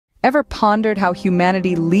Ever pondered how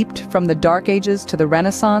humanity leaped from the Dark Ages to the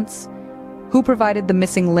Renaissance? Who provided the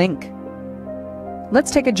missing link?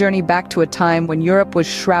 Let's take a journey back to a time when Europe was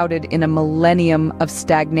shrouded in a millennium of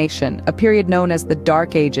stagnation, a period known as the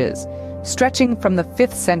Dark Ages, stretching from the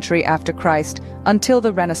 5th century after Christ until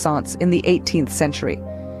the Renaissance in the 18th century.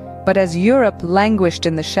 But as Europe languished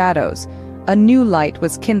in the shadows, a new light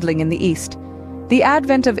was kindling in the East. The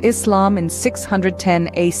advent of Islam in 610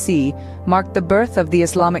 AC marked the birth of the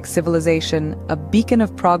Islamic civilization, a beacon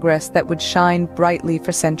of progress that would shine brightly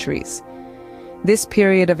for centuries. This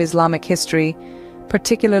period of Islamic history,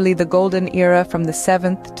 particularly the Golden Era from the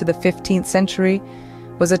 7th to the 15th century,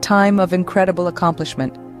 was a time of incredible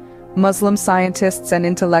accomplishment. Muslim scientists and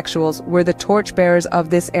intellectuals were the torchbearers of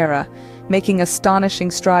this era, making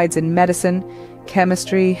astonishing strides in medicine,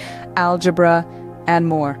 chemistry, algebra, and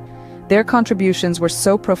more. Their contributions were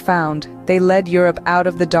so profound, they led Europe out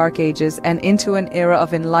of the Dark Ages and into an era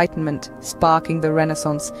of enlightenment, sparking the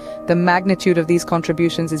Renaissance. The magnitude of these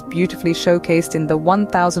contributions is beautifully showcased in the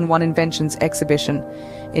 1001 Inventions exhibition.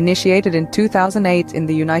 Initiated in 2008 in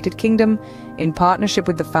the United Kingdom, in partnership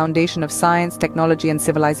with the Foundation of Science, Technology and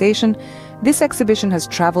Civilization, this exhibition has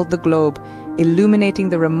traveled the globe, illuminating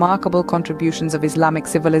the remarkable contributions of Islamic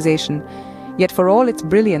civilization. Yet for all its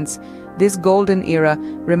brilliance, this golden era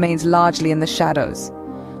remains largely in the shadows.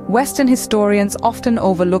 Western historians often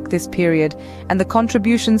overlook this period, and the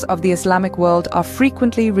contributions of the Islamic world are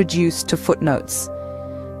frequently reduced to footnotes.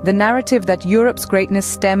 The narrative that Europe's greatness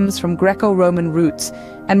stems from Greco-Roman roots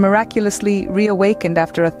and miraculously reawakened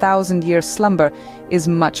after 1,000-year slumber is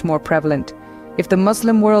much more prevalent. If the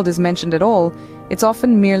Muslim world is mentioned at all, it's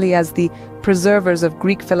often merely as the preservers of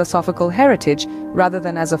Greek philosophical heritage rather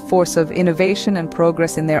than as a force of innovation and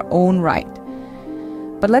progress in their own right.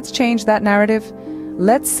 But let's change that narrative.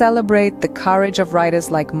 Let's celebrate the courage of writers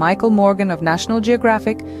like Michael Morgan of National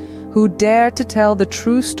Geographic, who dare to tell the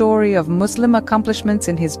true story of Muslim accomplishments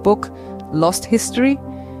in his book, Lost History,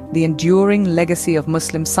 the enduring legacy of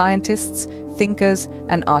Muslim scientists, thinkers,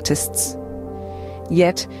 and artists.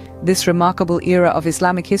 Yet, this remarkable era of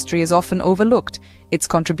Islamic history is often overlooked, its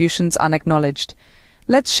contributions unacknowledged.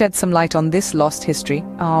 Let's shed some light on this lost history.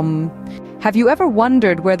 Have you ever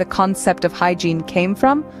wondered where the concept of hygiene came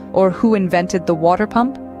from, or who invented the water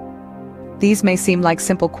pump? These may seem like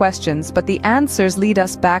simple questions, but the answers lead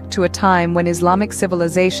us back to a time when Islamic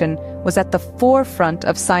civilization was at the forefront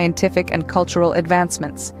of scientific and cultural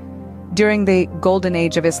advancements. During the Golden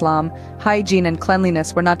Age of Islam, hygiene and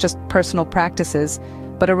cleanliness were not just personal practices,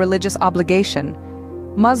 but a religious obligation.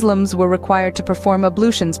 Muslims were required to perform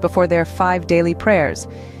ablutions before their 5 daily prayers,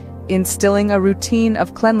 instilling a routine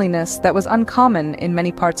of cleanliness that was uncommon in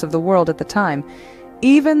many parts of the world at the time.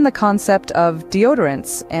 Even the concept of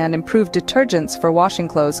deodorants and improved detergents for washing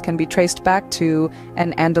clothes can be traced back to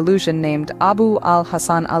an Andalusian named Abu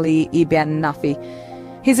al-Hasan Ali ibn Nafi.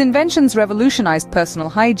 His inventions revolutionized personal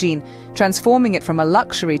hygiene, transforming it from a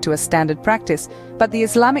luxury to a standard practice, but the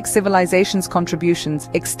Islamic civilization's contributions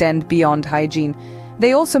extend beyond hygiene.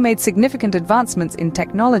 They also made significant advancements in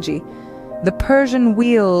technology. The Persian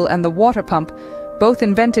wheel and the water pump, both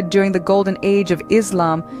invented during the Golden Age of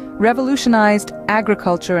Islam, revolutionized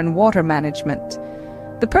agriculture and water management.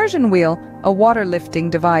 The Persian wheel, a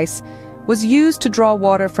water-lifting device, was used to draw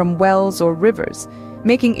water from wells or rivers,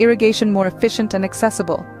 making irrigation more efficient and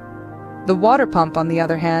accessible. The water pump, on the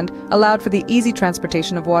other hand, allowed for the easy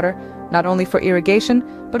transportation of water, not only for irrigation,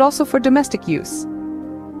 but also for domestic use.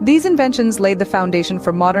 These inventions laid the foundation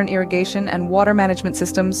for modern irrigation and water management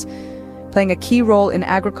systems, playing a key role in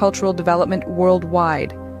agricultural development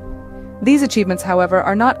worldwide. These achievements, however,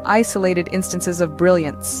 are not isolated instances of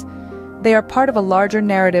brilliance. They are part of a larger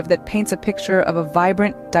narrative that paints a picture of a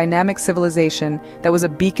vibrant, dynamic civilization that was a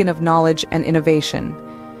beacon of knowledge and innovation.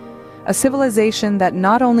 A civilization that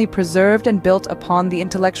not only preserved and built upon the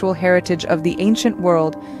intellectual heritage of the ancient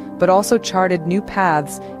world, but also charted new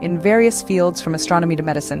paths in various fields from astronomy to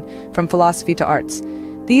medicine, from philosophy to arts.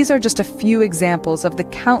 These are just a few examples of the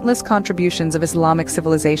countless contributions of Islamic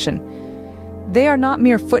civilization. They are not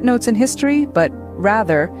mere footnotes in history, but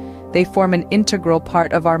rather, they form an integral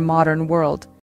part of our modern world.